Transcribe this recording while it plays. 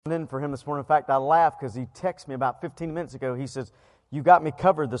In for him this morning. In fact, I laughed because he texted me about 15 minutes ago. He says, "You got me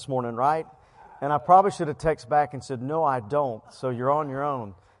covered this morning, right?" And I probably should have texted back and said, "No, I don't. So you're on your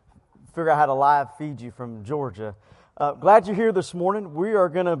own. Figure out how to live feed you from Georgia." Glad you're here this morning. We are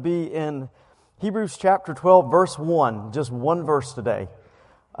going to be in Hebrews chapter 12, verse 1, just one verse today.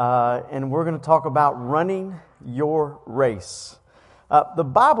 And we're going to talk about running your race. The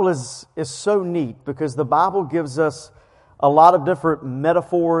Bible is so neat because the Bible gives us a lot of different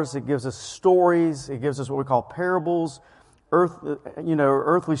metaphors. It gives us stories. It gives us what we call parables,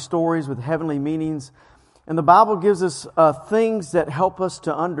 earthly stories with heavenly meanings. And the Bible gives us things that help us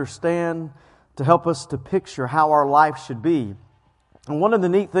to understand, to help us to picture how our life should be. And one of the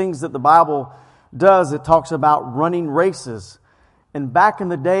neat things that the Bible does, it talks about running races. And back in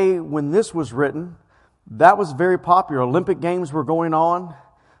the day when this was written, that was very popular. Olympic Games were going on.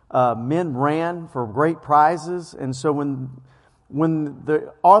 Men ran for great prizes. And so when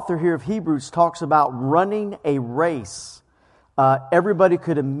the author here of Hebrews talks about running a race, everybody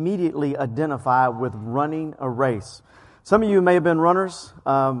could immediately identify with running a race. Some of you may have been runners.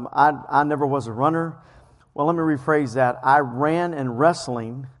 I never was a runner. Well, let me rephrase that. I ran in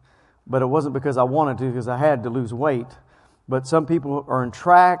wrestling, but it wasn't because I wanted to, because I had to lose weight. But some people are in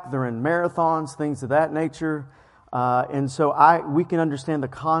track, they're in marathons, things of that nature. And so we can understand the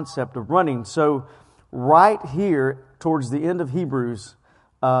concept of running. So right here, towards the end of Hebrews,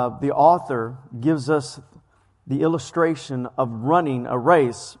 the author gives us the illustration of running a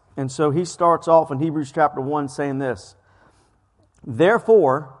race. And so he starts off in Hebrews chapter 1 saying this: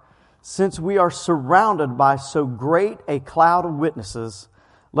 "Therefore, since we are surrounded by so great a cloud of witnesses,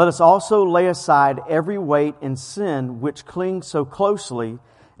 let us also lay aside every weight and sin which clings so closely,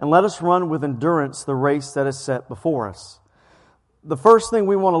 and let us run with endurance the race that is set before us." The first thing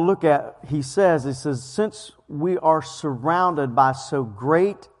we want to look at, he says, since we are surrounded by so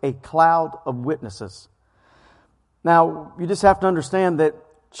great a cloud of witnesses. Now, you just have to understand that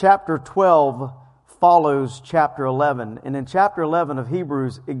chapter 12 follows chapter 11. And in chapter 11 of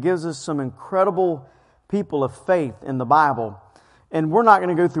Hebrews, it gives us some incredible people of faith in the Bible. And we're not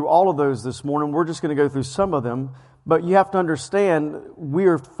going to go through all of those this morning. We're just going to go through some of them. But you have to understand, we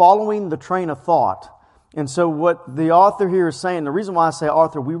are following the train of thought. And so what the author here is saying, the reason why I say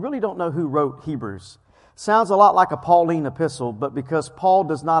author, we really don't know who wrote Hebrews. Sounds a lot like a Pauline epistle, but because Paul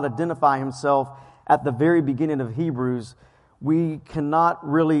does not identify himself at the very beginning of Hebrews, we cannot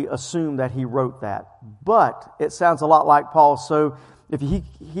really assume that he wrote that. But it sounds a lot like Paul. So if you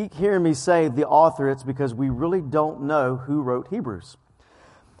hear me say the author, it's because we really don't know who wrote Hebrews.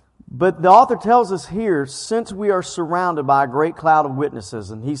 But the author tells us here, since we are surrounded by a great cloud of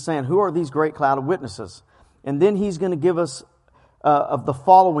witnesses, and he's saying, who are these great cloud of witnesses? And then he's going to give us of the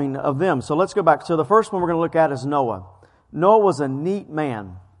following of them. So let's go back. So the first one we're going to look at is Noah. Noah was a neat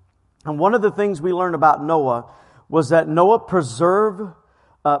man. And one of the things we learned about Noah was that Noah persevered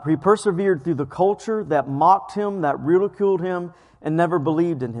through the culture that mocked him, that ridiculed him, and never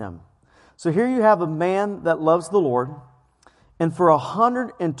believed in him. So here you have a man that loves the Lord. And for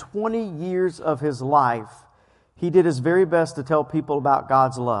 120 years of his life, he did his very best to tell people about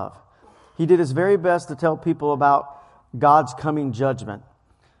God's love. He did his very best to tell people about God's coming judgment.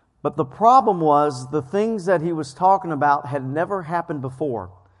 But the problem was the things that he was talking about had never happened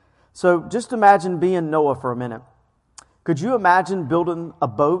before. So just imagine being Noah for a minute. Could you imagine building a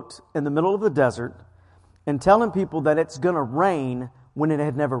boat in the middle of the desert and telling people that it's going to rain when it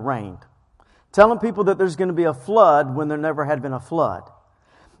had never rained? Telling people that there's going to be a flood when there never had been a flood.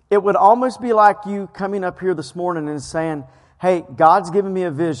 It would almost be like you coming up here this morning and saying, "Hey, God's given me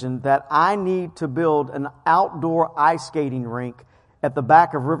a vision that I need to build an outdoor ice skating rink at the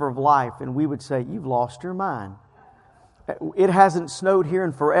back of River of Life." And we would say, "You've lost your mind. It hasn't snowed here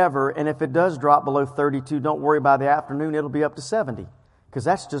in forever, and if it does drop below 32, don't worry, by the afternoon it'll be up to 70, because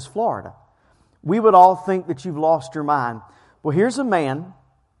that's just Florida." We would all think that you've lost your mind. Well, here's a man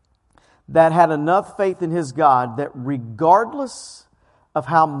that had enough faith in his God that regardless of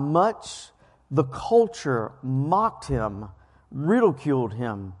how much the culture mocked him, ridiculed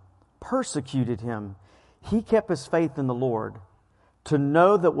him, persecuted him, he kept his faith in the Lord to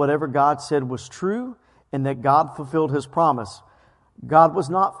know that whatever God said was true and that God fulfilled His promise. God was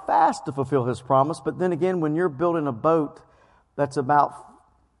not fast to fulfill His promise, but then again, when you're building a boat that's about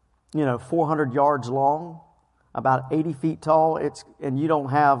 400 yards long, about 80 feet tall, and you don't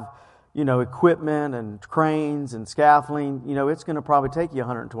have equipment and cranes and scaffolding, it's going to probably take you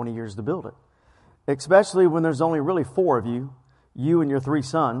 120 years to build it. Especially when there's only really 4 of you and your 3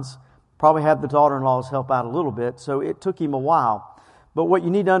 sons. Probably had the daughter-in-laws help out a little bit, so it took him a while. But what you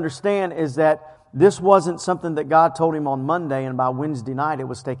need to understand is that this wasn't something that God told him on Monday and by Wednesday night it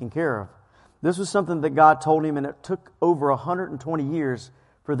was taken care of. This was something that God told him, and it took over 120 years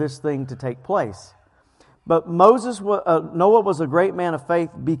for this thing to take place. But Noah was a great man of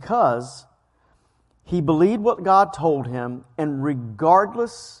faith because he believed what God told him, and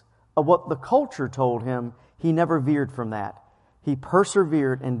regardless of what the culture told him, he never veered from that. He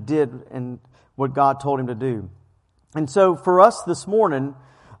persevered and did what God told him to do. And so for us this morning,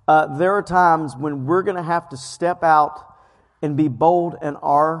 there are times when we're going to have to step out and be bold in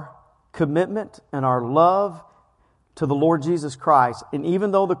our commitment and our love to the Lord Jesus Christ. And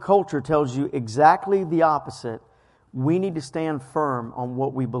even though the culture tells you exactly the opposite, we need to stand firm on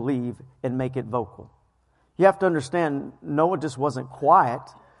what we believe and make it vocal. You have to understand, Noah just wasn't quiet.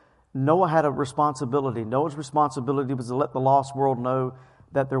 Noah had a responsibility. Noah's responsibility was to let the lost world know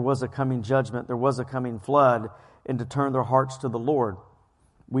that there was a coming judgment, there was a coming flood, and to turn their hearts to the Lord.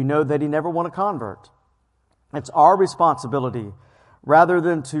 We know that he never won a convert. It's our responsibility, rather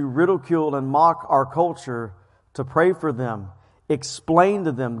than to ridicule and mock our culture, to pray for them, explain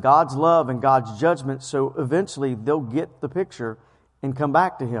to them God's love and God's judgment, so eventually they'll get the picture and come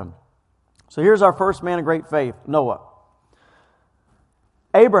back to Him. So here's our first man of great faith, Noah.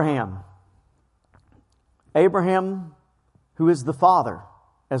 Abraham, who is the father,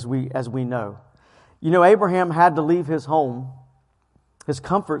 as we know. You know, Abraham had to leave his home, his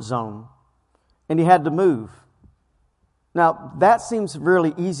comfort zone, and he had to move. Now, that seems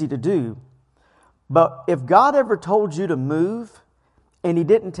really easy to do, but if God ever told you to move and He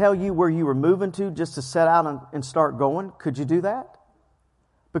didn't tell you where you were moving to, just to set out and start going, could you do that?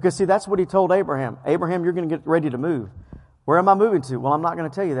 Because see, that's what He told Abraham. Abraham, you're going to get ready to move. Where am I moving to? Well, I'm not going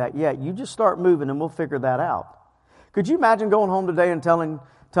to tell you that yet. You just start moving and we'll figure that out. Could you imagine going home today and telling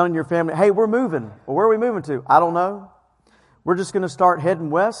your family, hey, we're moving. Well, where are we moving to? I don't know. We're just going to start heading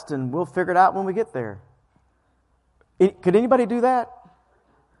west and we'll figure it out when we get there. Could anybody do that?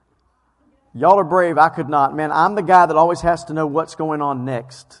 Y'all are brave. I could not. Man, I'm the guy that always has to know what's going on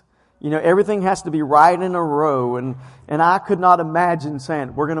next. You know, everything has to be right in a row. And I could not imagine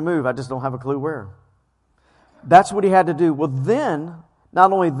saying, we're going to move. I just don't have a clue where. That's what he had to do. Well, then,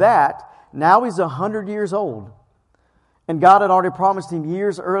 not only that, now he's 100 years old. And God had already promised him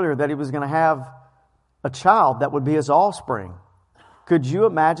years earlier that he was going to have a child that would be his offspring. Could you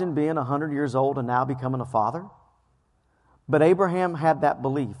imagine being 100 years old and now becoming a father? But Abraham had that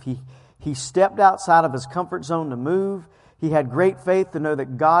belief. He stepped outside of his comfort zone to move. He had great faith to know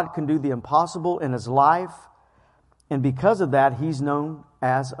that God can do the impossible in his life. And because of that, he's known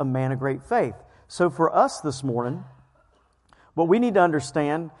as a man of great faith. So for us this morning, what we need to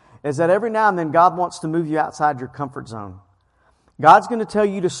understand is that every now and then God wants to move you outside your comfort zone. God's going to tell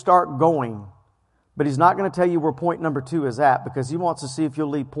you to start going, but He's not going to tell you where point number 2 is at, because He wants to see if you'll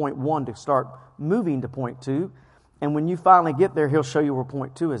leave point 1 to start moving to point 2. And when you finally get there, He'll show you where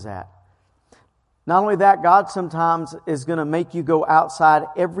point 2 is at. Not only that, God sometimes is going to make you go outside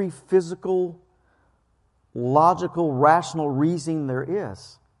every physical, logical, rational reasoning there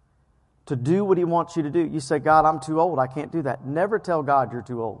is to do what He wants you to do. You say, God, I'm too old. I can't do that. Never tell God you're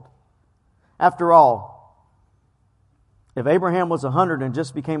too old. After all, if Abraham was 100 and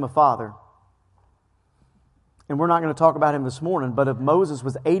just became a father, and we're not going to talk about him this morning, but if Moses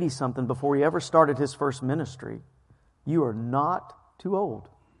was 80-something before he ever started his first ministry, you are not too old.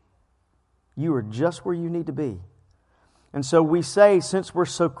 You are just where you need to be. And so we say, since we're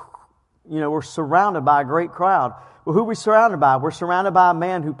we're surrounded by a great crowd. Well, who are we surrounded by? We're surrounded by a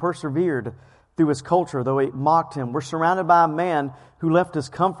man who persevered through his culture, though it mocked him. We're surrounded by a man who left his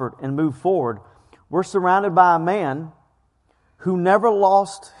comfort and moved forward. We're surrounded by a man who never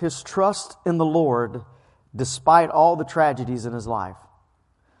lost his trust in the Lord despite all the tragedies in his life.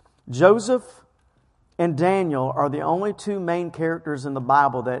 Joseph and Daniel are the only 2 main characters in the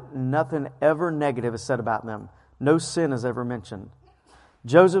Bible that nothing ever negative is said about them. No sin is ever mentioned.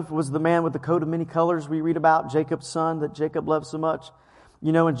 Joseph was the man with the coat of many colors we read about, Jacob's son that Jacob loved so much.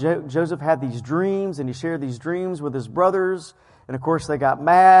 You know, and Joseph had these dreams, and he shared these dreams with his brothers. And of course they got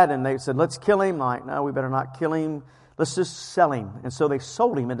mad and they said, let's kill him. Like, no, we better not kill him. Let's just sell him. And so they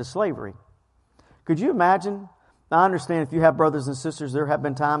sold him into slavery. Could you imagine? Now, I understand if you have brothers and sisters, there have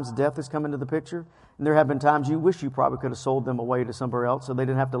been times death has come into the picture. And there have been times you wish you probably could have sold them away to somewhere else so they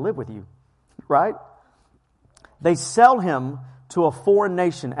didn't have to live with you. Right? They sell him to a foreign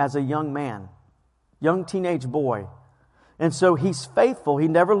nation as a young man, young teenage boy. And so he's faithful. He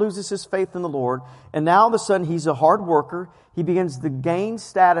never loses his faith in the Lord. And now all of a sudden he's a hard worker. He begins to gain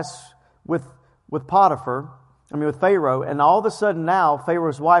status with Pharaoh. And all of a sudden now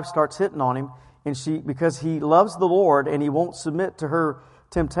Pharaoh's wife starts hitting on him. And because he loves the Lord and he won't submit to her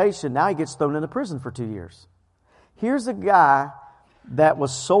temptation, now he gets thrown into prison for 2 years. Here's a guy that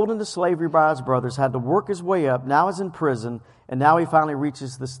was sold into slavery by his brothers, had to work his way up, now is in prison, and now he finally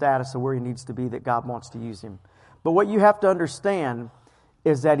reaches the status of where he needs to be, that God wants to use him. But what you have to understand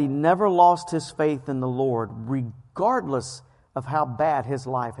is that he never lost his faith in the Lord, regardless of how bad his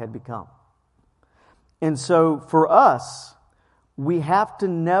life had become. And so for us, we have to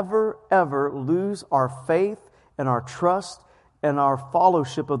never, ever lose our faith and our trust and our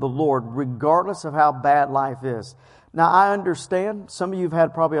fellowship of the Lord, regardless of how bad life is. Now, I understand some of you have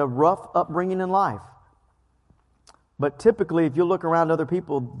had probably a rough upbringing in life. But typically, if you look around other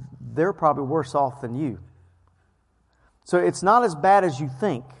people, they're probably worse off than you. So it's not as bad as you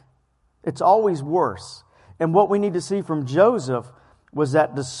think. It's always worse. And what we need to see from Joseph was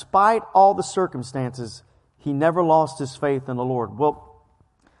that despite all the circumstances, he never lost his faith in the Lord. Well,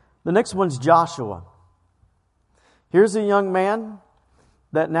 the next one's Joshua. Here's a young man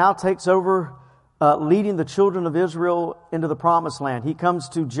that now takes over leading the children of Israel into the promised land. He comes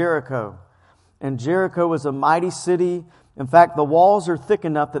to Jericho. And Jericho is a mighty city. In fact, the walls are thick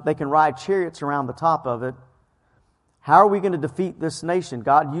enough that they can ride chariots around the top of it. How are we going to defeat this nation?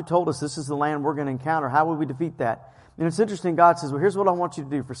 God, you told us this is the land we're going to encounter. How will we defeat that? And it's interesting, God says, well, here's what I want you to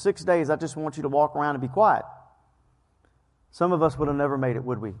do. For 6 days, I just want you to walk around and be quiet. Some of us would have never made it,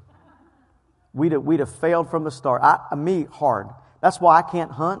 would we? We'd have failed from the start. Me, hard. That's why I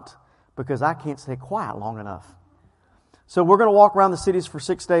can't hunt, because I can't stay quiet long enough. So we're going to walk around the cities for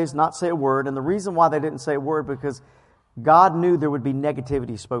 6 days, not say a word. And the reason why they didn't say a word, because God knew there would be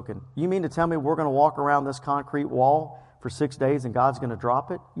negativity spoken. You mean to tell me we're going to walk around this concrete wall for 6 days and God's going to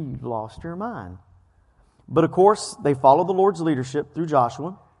drop it? You've lost your mind. But of course, they follow the Lord's leadership through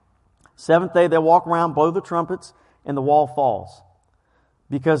Joshua. 7th day, they walk around, blow the trumpets, and the wall falls.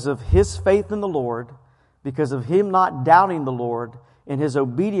 Because of his faith in the Lord, because of him not doubting the Lord, and his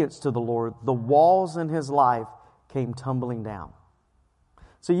obedience to the Lord, the walls in his life came tumbling down.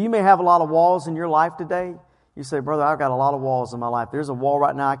 So you may have a lot of walls in your life today. You say, brother, I've got a lot of walls in my life. There's a wall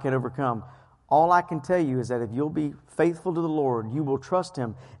right now I can't overcome. All I can tell you is that if you'll be faithful to the Lord, you will trust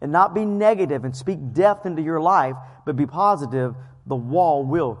him and not be negative and speak death into your life, but be positive, the wall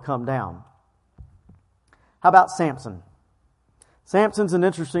will come down. How about Samson? Samson's an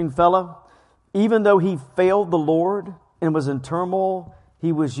interesting fellow. Even though he failed the Lord and was in turmoil,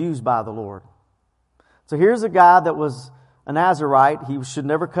 he was used by the Lord. So here's a guy that was a Nazarite. He should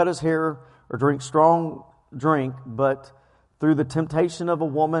never cut his hair or drink strong drink, but through the temptation of a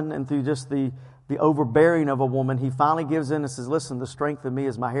woman and through just the overbearing of a woman, he finally gives in and says, listen, the strength of me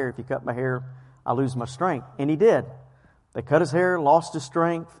is my hair. If you cut my hair, I lose my strength. And he did. They cut his hair, lost his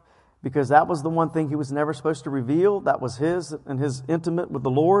strength, because that was the one thing he was never supposed to reveal. That was his and his intimate with the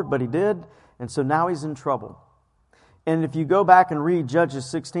Lord, but he did. And so now he's in trouble. And if you go back and read Judges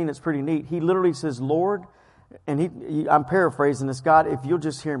 16, it's pretty neat. He literally says, Lord, and I'm paraphrasing this, God, if you'll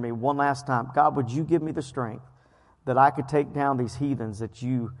just hear me one last time, God, would you give me the strength that I could take down these heathens that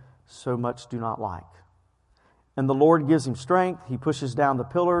you so much do not like? And the Lord gives him strength. He pushes down the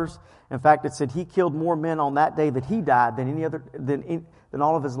pillars. In fact, it said he killed more men on that day that he died than any other than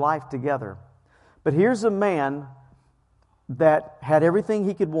all of his life together. But here's a man that had everything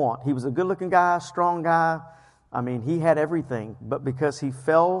he could want. He was a good-looking guy, strong guy. I mean, he had everything. But because he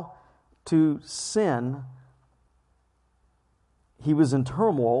fell to sin, he was in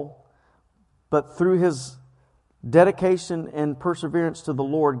turmoil. But through his dedication and perseverance to the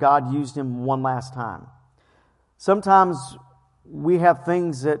Lord, God used him one last time. Sometimes we have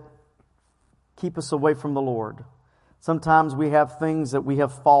things that keep us away from the Lord. Sometimes we have things that we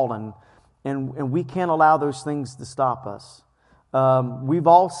have fallen, and we can't allow those things to stop us. We've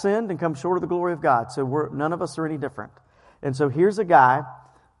all sinned and come short of the glory of God, so none of us are any different. And so here's a guy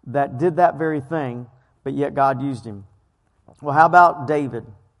that did that very thing, but yet God used him. Well, how about David,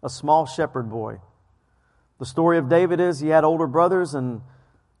 a small shepherd boy? The story of David is he had older brothers, and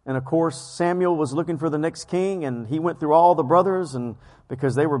of course Samuel was looking for the next king, and he went through all the brothers, and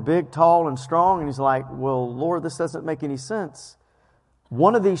because they were big, tall, and strong, and he's like, well, Lord, this doesn't make any sense.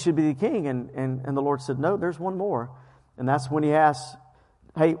 One of these should be the king, and the Lord said, no, there's one more. And that's when he asked,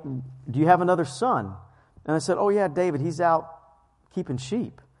 hey, do you have another son? And I said, oh yeah, David, he's out keeping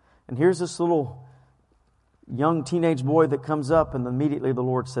sheep. And here's this little young teenage boy that comes up, and immediately the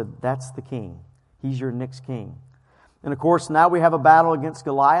Lord said, that's the king. He's your next king. And of course, now we have a battle against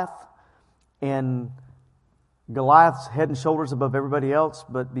Goliath, and Goliath's head and shoulders above everybody else,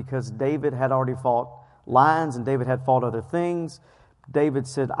 but because David had already fought lions and David had fought other things, David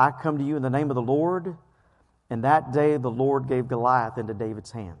said, I come to you in the name of the Lord. And that day the Lord gave Goliath into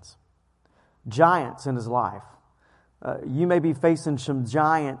David's hands. Giants in his life. You may be facing some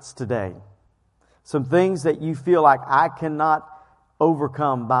giants today. Some things that you feel like I cannot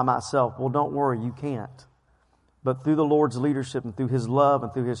overcome by myself. Well, don't worry, you can't. But through the Lord's leadership and through His love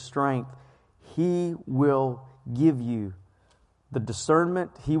and through His strength, He will give you the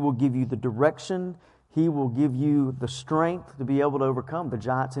discernment. He will give you the direction. He will give you the strength to be able to overcome the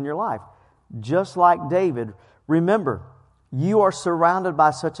giants in your life. Just like David, remember, you are surrounded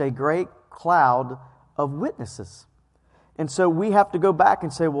by such a great cloud of witnesses. And so we have to go back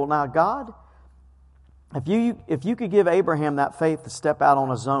and say, well, now, God, if you could give Abraham that faith to step out on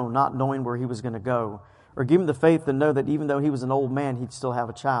his own, not knowing where he was going to go, or give him the faith to know that even though he was an old man, he'd still have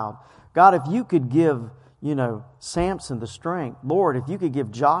a child. God, if you could give, Samson the strength, Lord, if you could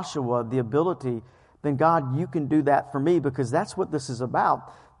give Joshua the ability, then God, you can do that for me, because that's what this is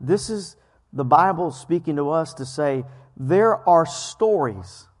about. This is the Bible speaking to us to say there are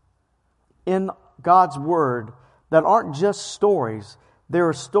stories in God's Word that aren't just stories. There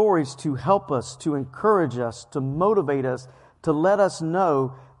are stories to help us, to encourage us, to motivate us, to let us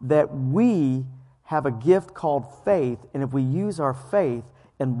know that we have a gift called faith, and if we use our faith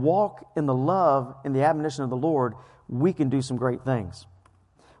and walk in the love and the admonition of the Lord, we can do some great things.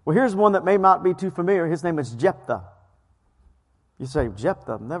 Well, here's one that may not be too familiar. His name is Jephthah. You say,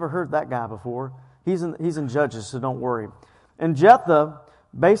 Jephthah, I've never heard that guy before. He's in Judges, so don't worry. And Jephthah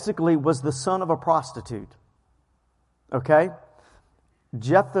basically was the son of a prostitute. Okay?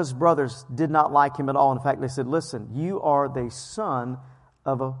 Jephthah's brothers did not like him at all. In fact, they said, listen, you are the son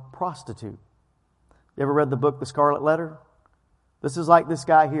of a prostitute. You ever read the book, The Scarlet Letter? This is like this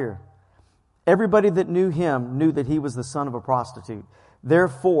guy here. Everybody that knew him knew that he was the son of a prostitute.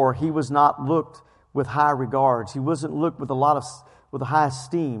 Therefore, he was not looked with high regards. He wasn't looked with a high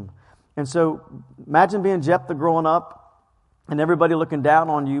esteem. And so, imagine being Jephthah growing up and everybody looking down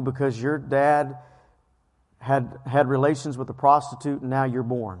on you because your dad had relations with a prostitute and now you're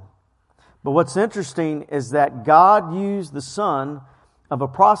born. But what's interesting is that God used the son of a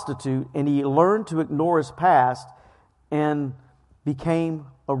prostitute and he learned to ignore his past and became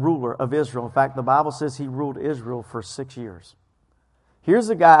a ruler of Israel. In fact, the Bible says he ruled Israel for 6 years. Here's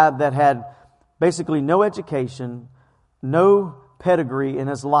a guy that had basically no education, no pedigree in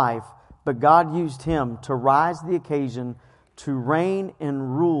his life, but God used him to rise to the occasion to reign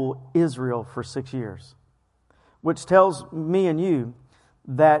and rule Israel for 6 years. Which tells me and you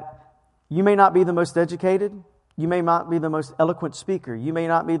that you may not be the most educated, you may not be the most eloquent speaker, you may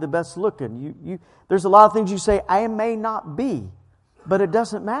not be the best looking. There's a lot of things you say, I may not be, but it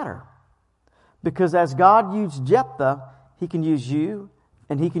doesn't matter. Because as God used Jephthah, He can use you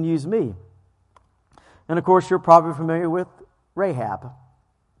and He can use me. And of course, you're probably familiar with Rahab.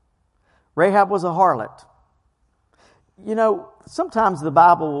 Rahab was a harlot. Sometimes the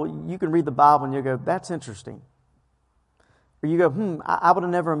Bible, you can read the Bible and you go, that's interesting. Or you go, I would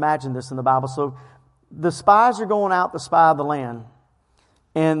have never imagined this in the Bible. So the spies are going out to spy the land.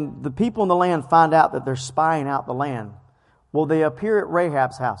 And the people in the land find out that they're spying out the land. Well, they appear at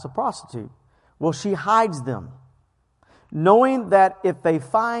Rahab's house, a prostitute. Well, she hides them, knowing that if they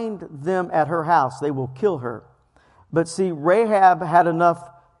find them at her house, they will kill her. But see, Rahab had enough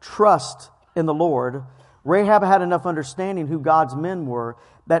trust in the Lord. Rahab had enough understanding who God's men were,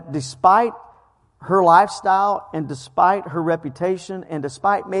 that despite her lifestyle and despite her reputation and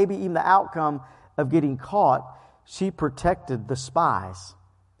despite maybe even the outcome of getting caught, she protected the spies.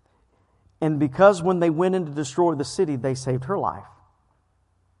 And because when they went in to destroy the city, they saved her life.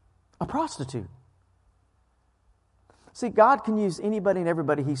 A prostitute. See, God can use anybody and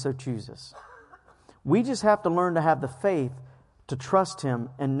everybody He so chooses. We just have to learn to have the faith to trust Him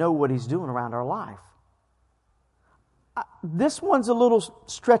and know what He's doing around our life. This one's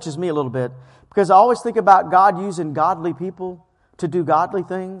stretches me a little bit, because I always think about God using godly people to do godly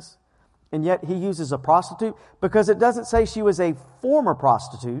things, and yet He uses a prostitute, because it doesn't say she was a former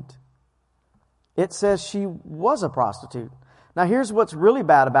prostitute. It says she was a prostitute. Now here's what's really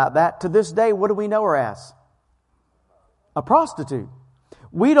bad about that. To this day, what do we know her as? A prostitute.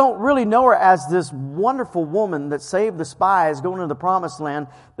 We don't really know her as this wonderful woman that saved the spies going into the promised land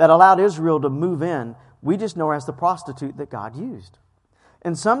that allowed Israel to move in. We just know her as the prostitute that God used.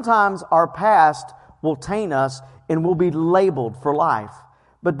 And sometimes our past will taint us and we'll be labeled for life.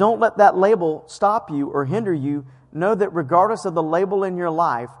 But don't let that label stop you or hinder you. Know that regardless of the label in your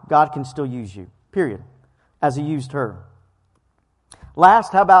life, God can still use you. Period. As He used her.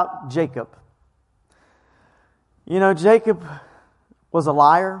 Last, how about Jacob? Jacob was a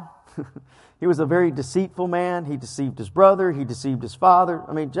liar. He was a very deceitful man. He deceived his brother. He deceived his father.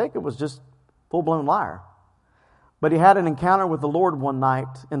 Jacob was just full-blown liar. But he had an encounter with the Lord one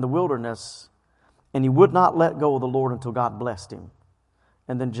night in the wilderness. And he would not let go of the Lord until God blessed him.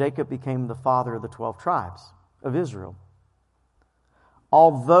 And then Jacob became the father of the 12 tribes of Israel.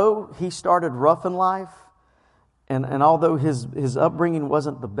 Although he started rough in life, and although his upbringing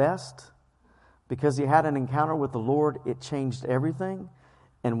wasn't the best, because he had an encounter with the Lord, it changed everything.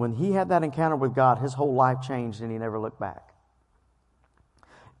 And when he had that encounter with God, his whole life changed and he never looked back.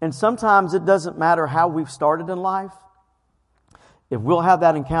 And sometimes it doesn't matter how we've started in life. If we'll have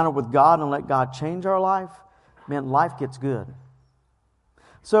that encounter with God and let God change our life, man, life gets good.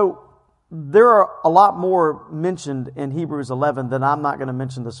 So there are a lot more mentioned in Hebrews 11 that I'm not going to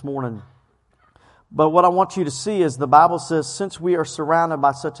mention this morning. But what I want you to see is the Bible says, since we are surrounded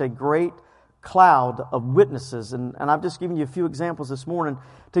by such a great cloud of witnesses, and I've just given you a few examples this morning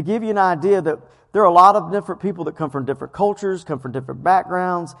to give you an idea that there are a lot of different people that come from different cultures, come from different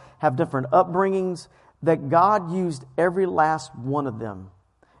backgrounds, have different upbringings, that God used every last one of them.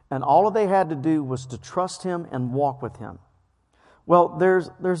 And all they had to do was to trust Him and walk with Him. Well,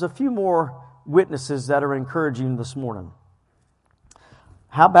 there's a few more witnesses that are encouraging this morning.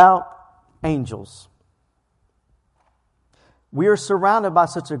 How about angels? We are surrounded by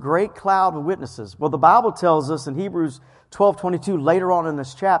such a great cloud of witnesses. Well, the Bible tells us in Hebrews 12:22, later on in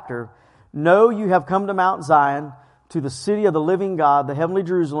this chapter, "Know you have come to Mount Zion, to the city of the living God, the heavenly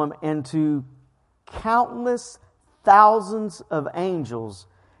Jerusalem, and to countless thousands of angels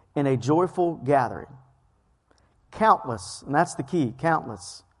in a joyful gathering." Countless, and that's the key,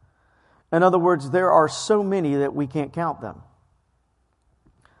 countless. In other words, there are so many that we can't count them.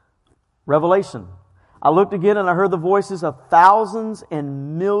 Revelation. I looked again and I heard the voices of thousands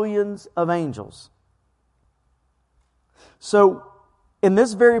and millions of angels. So, in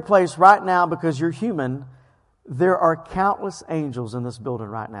this very place right now, because you're human, there are countless angels in this building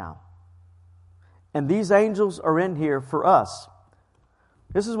right now. And these angels are in here for us.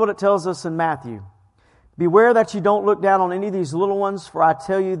 This is what it tells us in Matthew. "Beware that you don't look down on any of these little ones, for I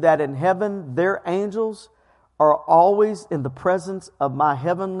tell you that in heaven their angels are always in the presence of my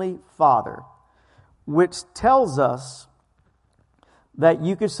heavenly Father." Which tells us that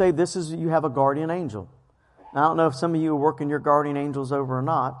you could say you have a guardian angel. Now, I don't know if some of you are working your guardian angels over or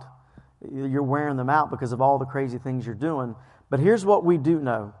not. You're wearing them out because of all the crazy things you're doing. But here's what we do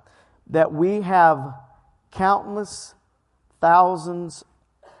know. That we have countless thousands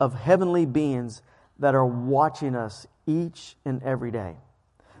of heavenly beings that are watching us each and every day.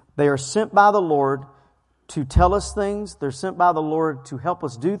 They are sent by the Lord to tell us things. They're sent by the Lord to help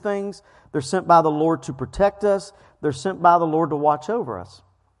us do things. They're sent by the Lord to protect us. They're sent by the Lord to watch over us.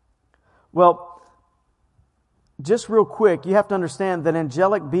 Well, just real quick, you have to understand that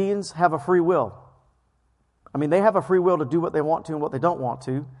angelic beings have a free will. I mean, they have a free will to do what they want to and what they don't want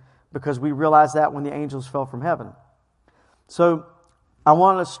to, because we realized that when the angels fell from heaven. So, I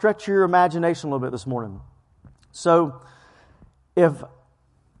want to stretch your imagination a little bit this morning. So, if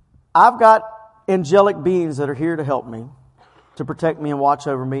I've got angelic beings that are here to help me, to protect me and watch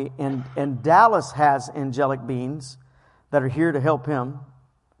over me, and Dallas has angelic beings that are here to help him,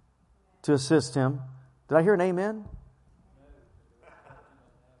 to assist him. Did I hear an amen?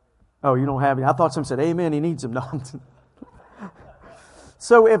 Oh, you don't have any. I thought someone said amen, he needs them. No.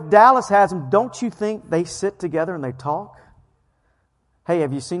 So if Dallas has them, don't you think they sit together and they talk? Hey,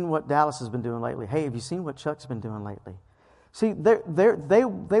 have you seen what Dallas has been doing lately? Hey, have you seen what Chuck's been doing lately? See,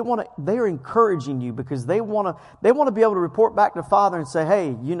 they're encouraging you because they want to be able to report back to Father and say,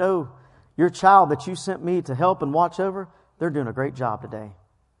 hey, you know, your child that you sent me to help and watch over, they're doing a great job today.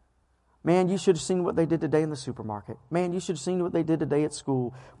 Man, you should have seen what they did today in the supermarket. Man, you should have seen what they did today at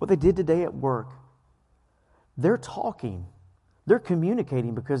school, what they did today at work. They're talking. They're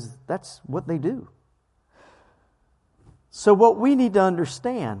communicating because that's what they do. So what we need to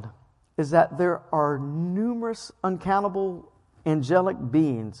understand is that there are numerous, uncountable angelic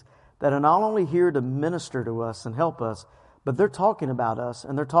beings that are not only here to minister to us and help us, but they're talking about us,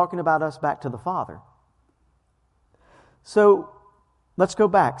 and they're talking about us back to the Father. So, let's go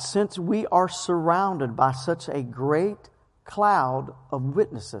back. Since we are surrounded by such a great cloud of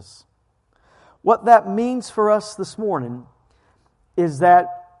witnesses, what that means for us this morning is that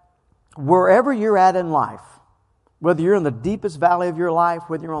wherever you're at in life, whether you're in the deepest valley of your life,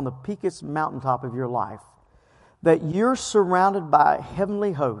 whether you're on the peakest mountaintop of your life, that you're surrounded by a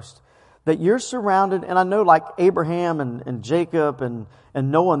heavenly host, that you're surrounded, and I know like Abraham and Jacob and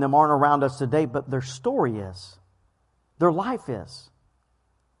Noah and them aren't around us today, but their story is. Their life is.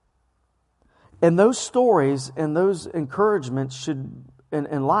 And those stories and those encouragements should, and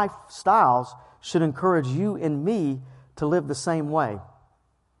lifestyles should encourage you and me to live the same way.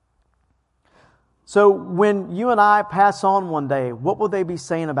 So when you and I pass on one day, what will they be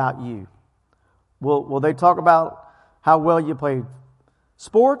saying about you? Will they talk about how well you played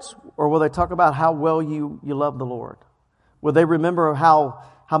sports, or will they talk about how well you love the Lord? Will they remember how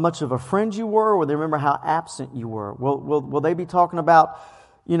much of a friend you were? Will they remember how absent you were? Will they be talking about,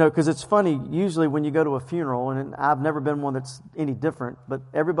 because it's funny, usually when you go to a funeral, and I've never been one that's any different, but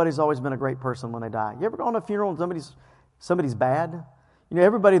everybody's always been a great person when they die. You ever gone to a funeral and somebody's bad?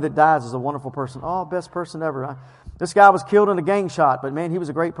 Everybody that dies is a wonderful person. Oh, best person ever. This guy was killed in a gang shot, but man, he was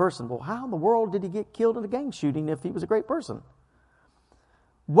a great person. Well, how in the world did he get killed in a gang shooting if he was a great person?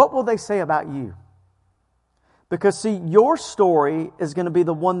 What will they say about you? Because, see, your story is going to be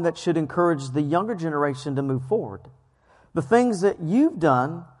the one that should encourage the younger generation to move forward. The things that you've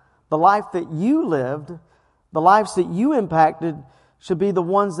done, the life that you lived, the lives that you impacted should be the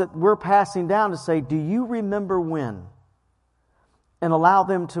ones that we're passing down to say, do you remember when? And allow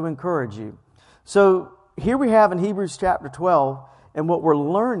them to encourage you. So here we have in Hebrews chapter 12, and what we're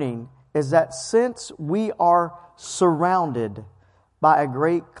learning is that since we are surrounded by a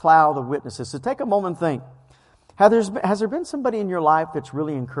great cloud of witnesses. So take a moment and think. Has there been somebody in your life that's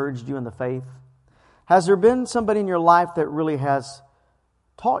really encouraged you in the faith? Has there been somebody in your life that really has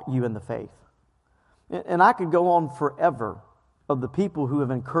taught you in the faith? And I could go on forever of the people who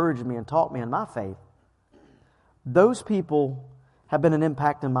have encouraged me and taught me in my faith. Those people have been an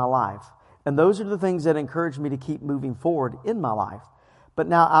impact in my life. And those are the things that encourage me to keep moving forward in my life. But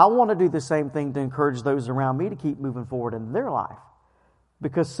now I want to do the same thing to encourage those around me to keep moving forward in their life.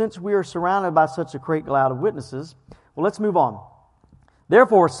 Because since we are surrounded by such a great cloud of witnesses, well, let's move on.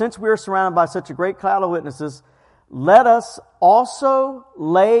 Therefore, since we are surrounded by such a great cloud of witnesses, let us also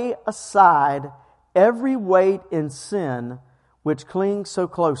lay aside every weight and sin which clings so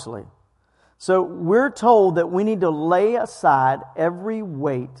closely. So we're told that we need to lay aside every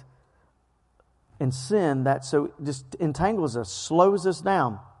weight and sin that so just entangles us, slows us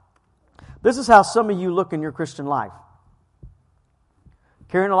down. This is how some of you look in your Christian life.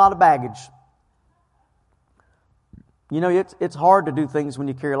 Carrying a lot of baggage. It's hard to do things when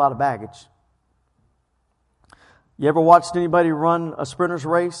you carry a lot of baggage. You ever watched anybody run a sprinter's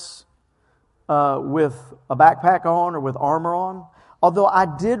race with a backpack on or with armor on? Although I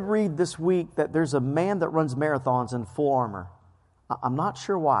did read this week that there's a man that runs marathons in full armor. I'm not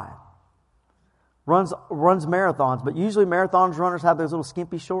sure why. Runs marathons, but usually marathons runners have those little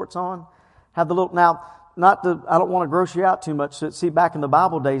skimpy shorts on. I don't want to gross you out too much. See, back in the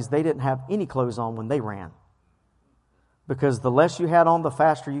Bible days, they didn't have any clothes on when they ran. Because the less you had on, the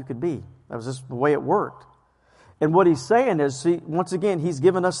faster you could be. That was just the way it worked. And what he's saying is, see, once again, he's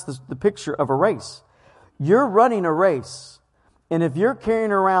given us the picture of a race. You're running a race. And if you're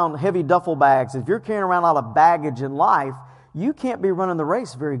carrying around heavy duffel bags, if you're carrying around a lot of baggage in life, you can't be running the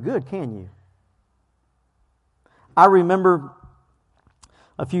race very good, can you? I remember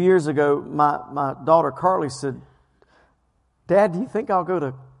a few years ago, my daughter Carly said, "Dad, do you think I'll go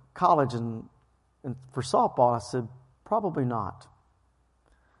to college and for softball?" I said, "Probably not."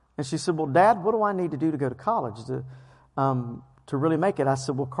 And she said, "Well, Dad, what do I need to do to go to college to really make it?" I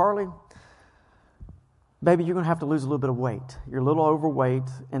said, "Well, Carly, baby, you're going to have to lose a little bit of weight. You're a little overweight.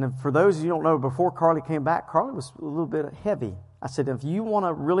 And for those of you who don't know, before Carly came back, Carly was a little bit heavy." I said, "If you want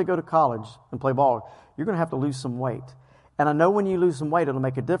to really go to college and play ball, you're going to have to lose some weight. And I know when you lose some weight, it'll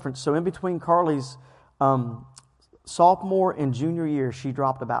make a difference." So in between Carly's sophomore and junior year, she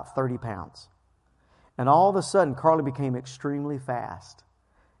dropped about 30 pounds. And all of a sudden, Carly became extremely fast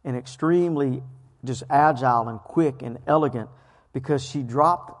and extremely just agile and quick and elegant because she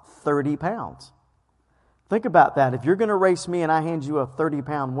dropped 30 pounds. Think about that. If you're going to race me and I hand you a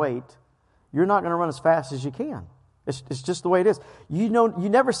 30-pound weight, you're not going to run as fast as you can. It's just the way it is. You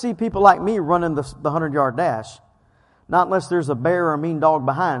never see people like me running the 100-yard dash. Not unless there's a bear or a mean dog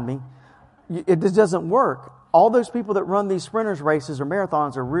behind me. It just doesn't work. All those people that run these sprinters races or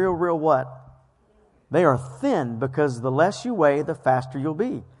marathons are real what? They are thin because the less you weigh, the faster you'll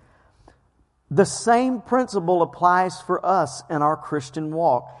be. The same principle applies for us in our Christian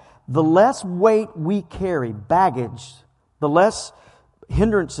walk. The less weight we carry, baggage, the less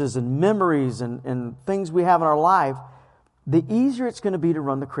hindrances and memories and things we have in our life, the easier it's going to be to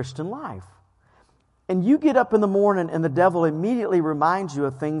run the Christian life. And you get up in the morning and the devil immediately reminds you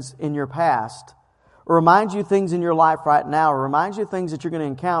of things in your past, or reminds you of things in your life right now, or reminds you of things that you're going to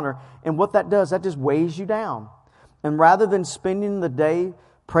encounter. And what that does, that just weighs you down. And rather than spending the day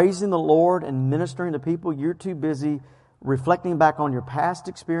praising the Lord and ministering to people, you're too busy reflecting back on your past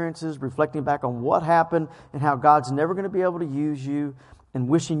experiences, reflecting back on what happened and how God's never going to be able to use you, and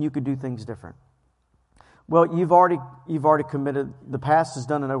wishing you could do things different. Well, you've already committed. The past is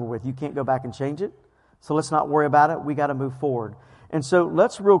done and over with. You can't go back and change it. So let's not worry about it. We got to move forward. And so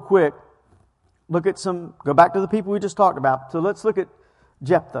let's real quick go back to the people we just talked about. So let's look at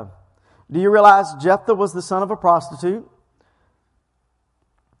Jephthah. Do you realize Jephthah was the son of a prostitute?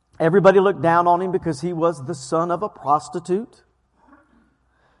 Everybody looked down on him because he was the son of a prostitute.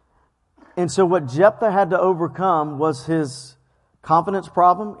 And so what Jephthah had to overcome was his confidence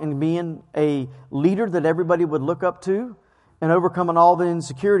problem in being a leader that everybody would look up to, and overcoming all the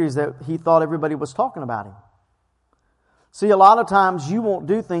insecurities that he thought everybody was talking about him. See, a lot of times you won't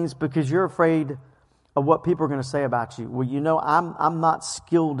do things because you're afraid of what people are going to say about you. Well, you know, I'm not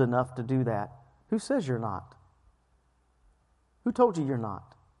skilled enough to do that. Who says you're not? Who told you you're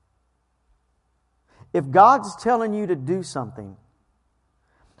not? If God's telling you to do something,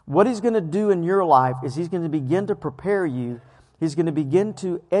 what He's going to do in your life is He's going to begin to prepare you. He's going to begin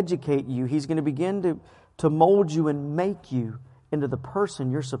to educate you. He's going to begin to mold you and make you into the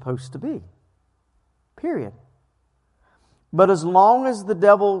person you're supposed to be. Period. But as long as the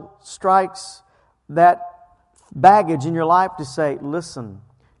devil strikes that baggage in your life to say, listen,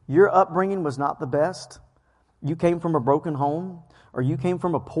 your upbringing was not the best. You came from a broken home, or you came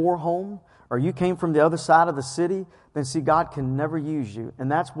from a poor home, or you came from the other side of the city, then see, God can never use you. And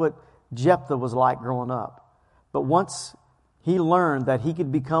that's what Jephthah was like growing up. But once he learned that he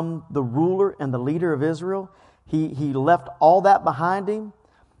could become the ruler and the leader of Israel, he left all that behind him.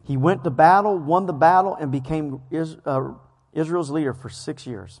 He went to battle, won the battle, and became Israel's leader for 6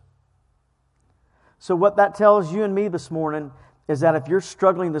 years. So what that tells you and me this morning is that if you're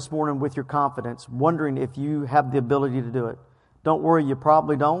struggling this morning with your confidence, wondering if you have the ability to do it, don't worry, you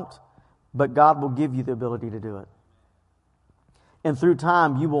probably don't, but God will give you the ability to do it. And through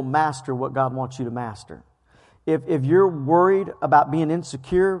time, you will master what God wants you to master. If you're worried about being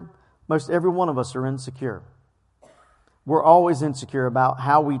insecure, most every one of us are insecure. We're always insecure about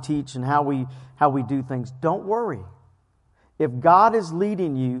how we teach and how we do things. Don't worry. If God is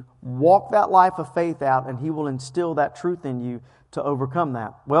leading you, walk that life of faith out, and He will instill that truth in you to overcome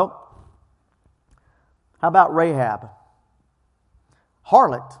that. Well, how about Rahab?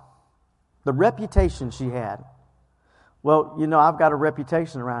 Harlot, the reputation she had. Well, you know, I've got a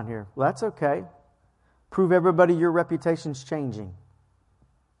reputation around here. Well, that's okay. Prove everybody your reputation's changing.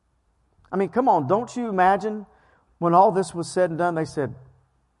 I mean, come on, don't you imagine when all this was said and done, they said,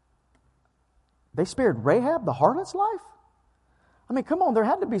 they spared Rahab, the harlot's life? I mean, come on, there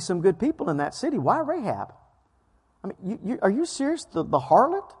had to be some good people in that city. Why Rahab? I mean, are you serious? The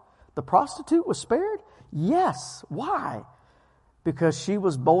harlot, the prostitute was spared? Yes. Why? Because she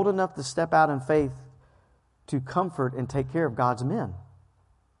was bold enough to step out in faith to comfort and take care of God's men.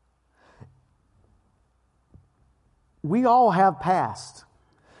 We all have past.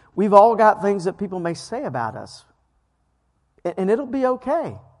 We've all got things that people may say about us. And it'll be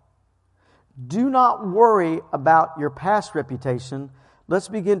okay. Do not worry about your past reputation. Let's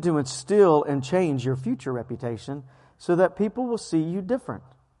begin to instill and change your future reputation so that people will see you different.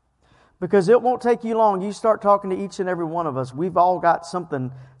 Because it won't take you long. You start talking to each and every one of us. We've all got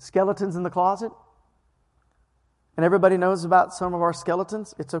something, skeletons in the closet. And everybody knows about some of our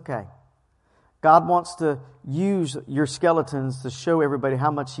skeletons. It's okay. God wants to use your skeletons to show everybody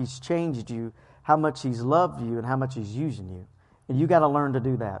how much He's changed you, how much He's loved you, and how much He's using you. And you got to learn to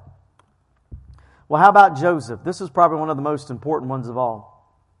do that. Well, how about Joseph? This is probably one of the most important ones of all.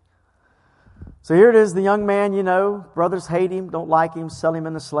 So here it is, the young man, you know, brothers hate him, don't like him, sell him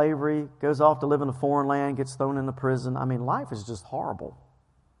into slavery, goes off to live in a foreign land, gets thrown into prison. I mean, life is just horrible.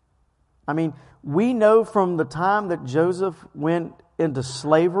 I mean, we know from the time that Joseph went into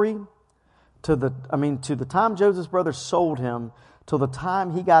slavery to the time Joseph's brothers sold him till the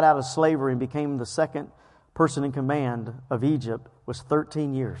time he got out of slavery and became the second person in command of Egypt was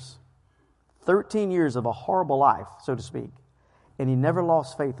 13 years. 13 years of a horrible life, so to speak. And he never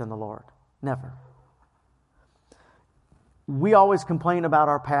lost faith in the Lord. Never. We always complain about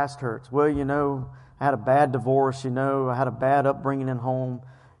our past hurts. Well, you know, I had a bad divorce. You know, I had a bad upbringing in home.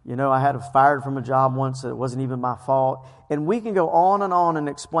 You know, I had fired from a job once that it wasn't even my fault. And we can go on and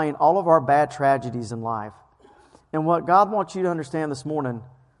explain all of our bad tragedies in life. And what God wants you to understand this morning,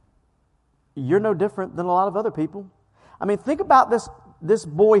 you're no different than a lot of other people. I mean, think about this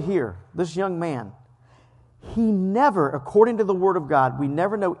boy here, this young man. He never, according to the Word of God, we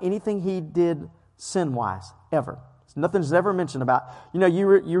never know anything he did sin-wise, ever. Nothing's ever mentioned about. You know,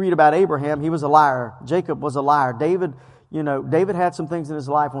 you read about Abraham, he was a liar. Jacob was a liar. David had some things in his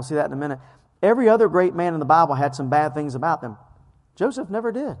life. We'll see that in a minute. Every other great man in the Bible had some bad things about them. Joseph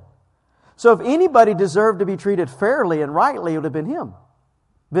never did. So if anybody deserved to be treated fairly and rightly, it would have been him.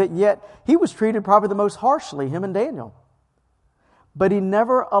 But yet, he was treated probably the most harshly, him and Daniel. But he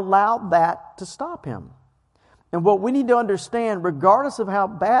never allowed that to stop him. And what we need to understand, regardless of how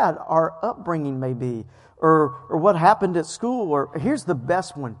bad our upbringing may be, or what happened at school, or here's the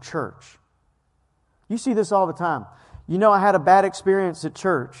best one, church. You see this all the time. You know, I had a bad experience at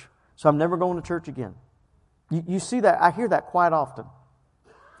church, so I'm never going to church again. You see that. I hear that quite often.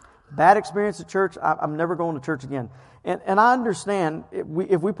 Bad experience at church, I'm never going to church again. And I understand,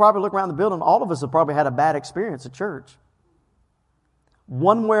 if we probably look around the building, all of us have probably had a bad experience at church.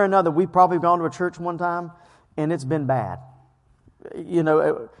 One way or another, we've probably gone to a church one time, and it's been bad. You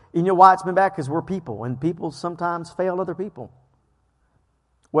know why it's been bad? Because we're people, and people sometimes fail other people.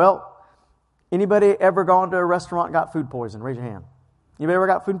 Well, anybody ever gone to a restaurant and got food poisoning? Raise your hand. Anybody ever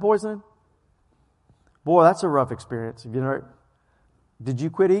got food poisoning? Boy, that's a rough experience. Did you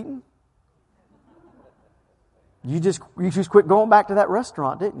quit eating? You just quit going back to that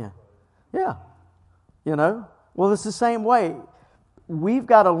restaurant, didn't you? Yeah. Well, it's the same way. We've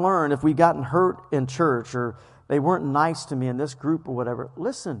got to learn, if we've gotten hurt in church or they weren't nice to me in this group or whatever,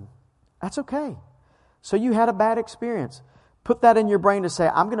 listen, that's okay. So you had a bad experience. Put that in your brain to say,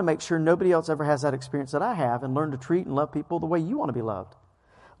 I'm going to make sure nobody else ever has that experience that I have, and learn to treat and love people the way you want to be loved.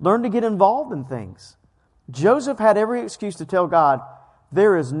 Learn to get involved in things. Joseph had every excuse to tell God,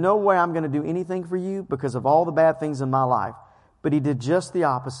 there is no way I'm going to do anything for you because of all the bad things in my life. But he did just the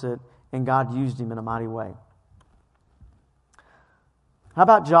opposite, and God used him in a mighty way. How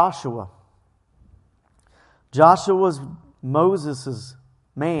about Joshua? Joshua was Moses'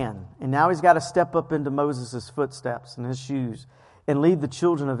 man, and now he's got to step up into Moses' footsteps and his shoes and lead the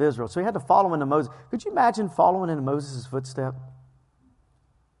children of Israel. So he had to follow into Moses. Could you imagine following into Moses' footstep?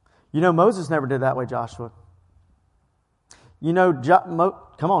 Moses never did that way, Joshua.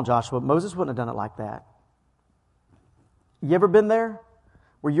 Come on, Joshua. Moses wouldn't have done it like that. You ever been there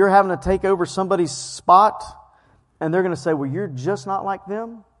where you're having to take over somebody's spot and they're going to say, well, you're just not like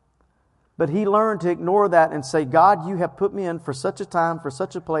them? But he learned to ignore that and say, God, you have put me in for such a time, for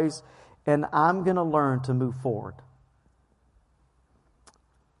such a place, and I'm going to learn to move forward.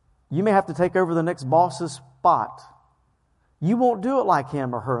 You may have to take over the next boss's spot. You won't do it like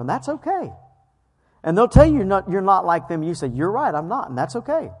him or her, and that's okay. And they'll tell you you're not like them. You say, you're right, I'm not, and that's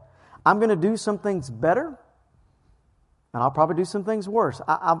okay. I'm going to do some things better, and I'll probably do some things worse.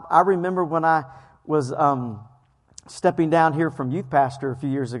 I remember when I was stepping down here from youth pastor a few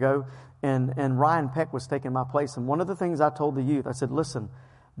years ago, and Ryan Peck was taking my place. And one of the things I told the youth, I said, listen,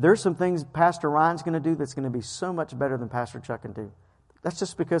 there's some things Pastor Ryan's going to do that's going to be so much better than Pastor Chuck can do. That's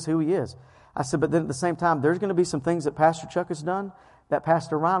just because who he is. I said, but then at the same time, there's going to be some things that Pastor Chuck has done that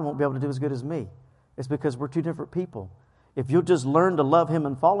Pastor Ryan won't be able to do as good as me. It's because we're two different people. If you'll just learn to love him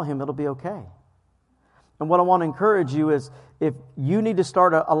and follow him, it'll be okay. And what I want to encourage you is, if you need to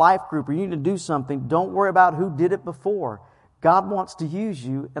start a life group or you need to do something, don't worry about who did it before. God wants to use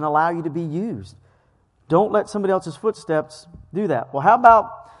you and allow you to be used. Don't let somebody else's footsteps do that. Well, how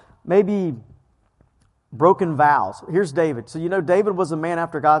about maybe broken vows? Here's David. So David was a man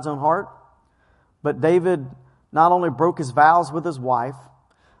after God's own heart. But David not only broke his vows with his wife,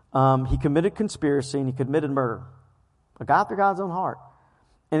 he committed conspiracy and he committed murder. A guy after God's own heart.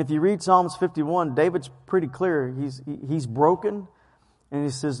 And if you read Psalms 51, David's pretty clear. He's broken, and he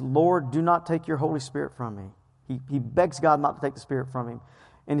says, Lord, do not take your Holy Spirit from me. He begs God not to take the Spirit from him.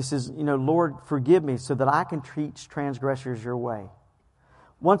 And he says, Lord, forgive me so that I can teach transgressors your way.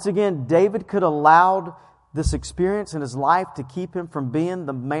 Once again, David could have allowed this experience in his life to keep him from being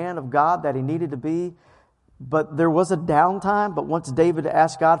the man of God that he needed to be. But there was a downtime. But once David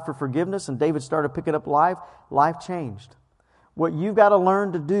asked God for forgiveness and David started picking up life changed. What you've got to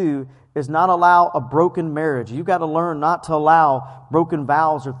learn to do is not allow a broken marriage. You've got to learn not to allow broken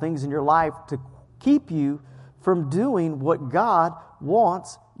vows or things in your life to keep you from doing what God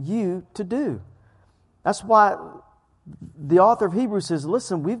wants you to do. That's why the author of Hebrews says,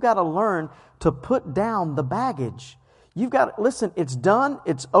 listen, we've got to learn to put down the baggage. Listen, it's done,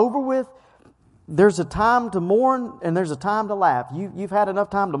 it's over with. There's a time to mourn and there's a time to laugh. You've had enough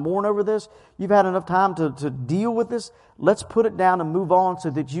time to mourn over this. You've had enough time to deal with this. Let's put it down and move on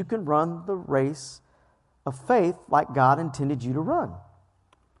so that you can run the race of faith like God intended you to run.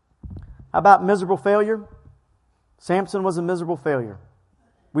 How about miserable failure? Samson was a miserable failure.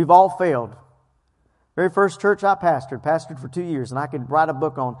 We've all failed. Very first church I pastored for 2 years, and I could write a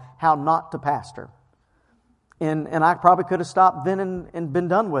book on how not to pastor. And I probably could have stopped then and been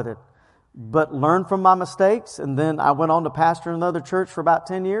done with it. But learned from my mistakes, and then I went on to pastor in another church for about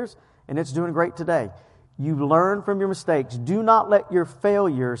 10 years, and it's doing great today. You learn from your mistakes. Do not let your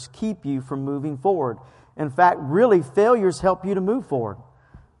failures keep you from moving forward. In fact, really, failures help you to move forward.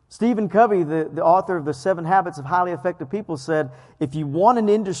 Stephen Covey, the author of The 7 Habits of Highly Effective People, said, if you want an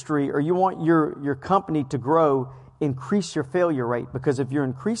industry or you want your company to grow, increase your failure rate. Because if you're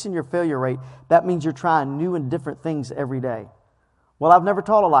increasing your failure rate, that means you're trying new and different things every day. Well, I've never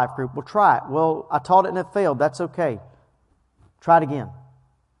taught a life group. Well, try it. Well, I taught it and it failed. That's okay. Try it again.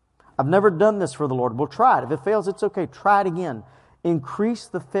 I've never done this for the Lord. Well, try it. If it fails, it's okay. Try it again. Increase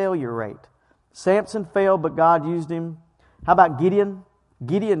the failure rate. Samson failed, but God used him. How about Gideon?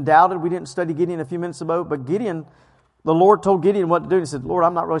 Gideon doubted. We didn't study Gideon a few minutes ago, but Gideon, the Lord told Gideon what to do. He said, Lord,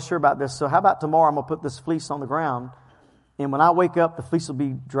 I'm not really sure about this, so how about tomorrow I'm going to put this fleece on the ground, and when I wake up, the fleece will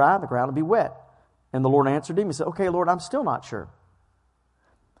be dry, the ground will be wet. And the Lord answered him. He said, okay, Lord, I'm still not sure.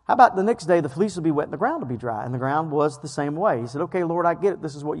 How about the next day, the fleece will be wet and the ground will be dry? And the ground was the same way. He said, okay, Lord, I get it.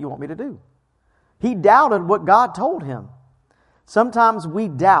 This is what you want me to do. He doubted what God told him. Sometimes we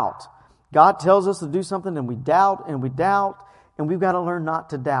doubt. God tells us to do something and we doubt and we doubt. And we've got to learn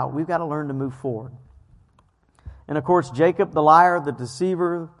not to doubt. We've got to learn to move forward. And of course, Jacob, the liar, the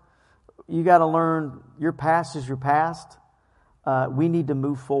deceiver, you got to learn your past is your past. We need to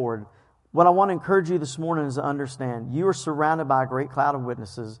move forward. What I want to encourage you this morning is to understand you are surrounded by a great cloud of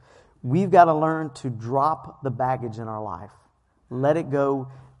witnesses. We've got to learn to drop the baggage in our life. Let it go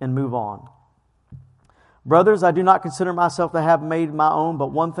and move on. Brothers, I do not consider myself to have made my own,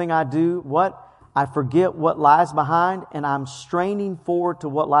 but one thing I do, what? I forget what lies behind, and I'm straining forward to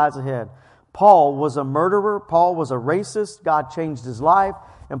what lies ahead. Paul was a murderer. Paul was a racist. God changed his life.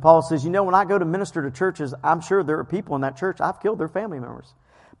 And Paul says, when I go to minister to churches, I'm sure there are people in that church, I've killed their family members.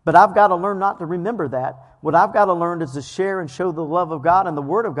 But I've got to learn not to remember that. What I've got to learn is to share and show the love of God and the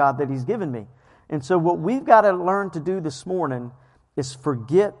Word of God that He's given me. And so what we've got to learn to do this morning is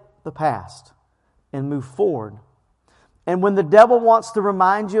forget the past and move forward. And when the devil wants to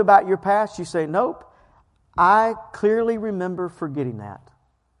remind you about your past, you say, nope, I clearly remember forgetting that.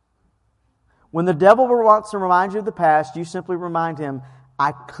 When the devil wants to remind you of the past, you simply remind him,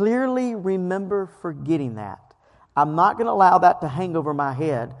 I clearly remember forgetting that. I'm not going to allow that to hang over my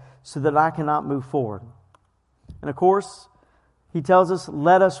head so that I cannot move forward. And of course, he tells us,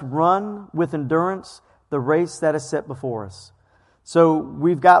 let us run with endurance the race that is set before us. So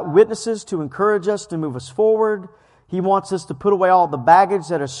we've got witnesses to encourage us to move us forward. He wants us to put away all the baggage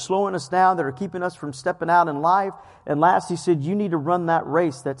that is slowing us down, that are keeping us from stepping out in life. And last, he said, you need to run that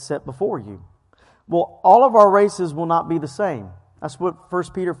race that's set before you. Well, all of our races will not be the same. That's what 1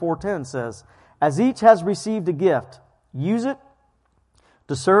 Peter 4:10 says. As each has received a gift, use it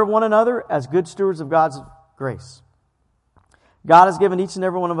to serve one another as good stewards of God's grace. God has given each and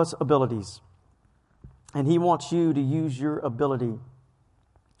every one of us abilities. And He wants you to use your ability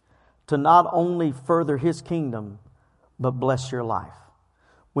to not only further His kingdom, but bless your life.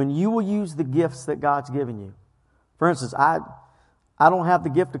 When you will use the gifts that God's given you. For instance, I don't have the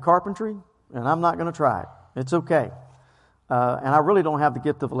gift of carpentry, and I'm not going to try it. It's okay. And I really don't have the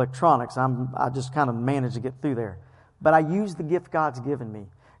gift of electronics. I just kind of manage to get through there. But I use the gift God's given me.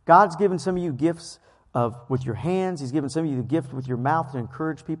 God's given some of you gifts with your hands. He's given some of you the gift with your mouth to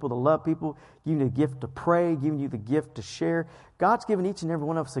encourage people, to love people. Giving you the gift to pray. Giving you the gift to share. God's given each and every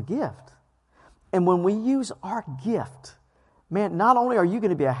one of us a gift. And when we use our gift, man, not only are you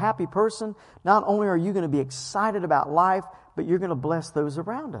going to be a happy person, not only are you going to be excited about life, but you're going to bless those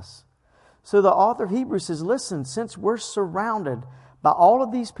around us. So the author of Hebrews says, listen, since we're surrounded by all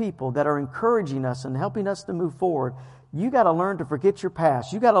of these people that are encouraging us and helping us to move forward, you got to learn to forget your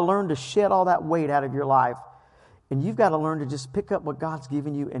past. You got to learn to shed all that weight out of your life. And you've got to learn to just pick up what God's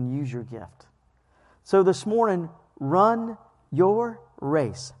given you and use your gift. So this morning, run your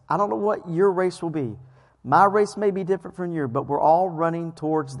race. I don't know what your race will be. My race may be different from yours, but we're all running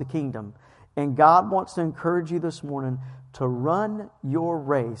towards the kingdom. And God wants to encourage you this morning to run your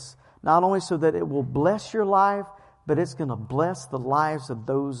race, not only so that it will bless your life, but it's going to bless the lives of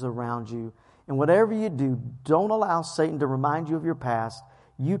those around you. And whatever you do, don't allow Satan to remind you of your past.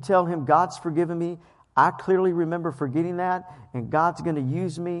 You tell him, God's forgiven me. I clearly remember forgetting that, and God's going to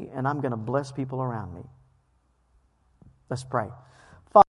use me, and I'm going to bless people around me. Let's pray.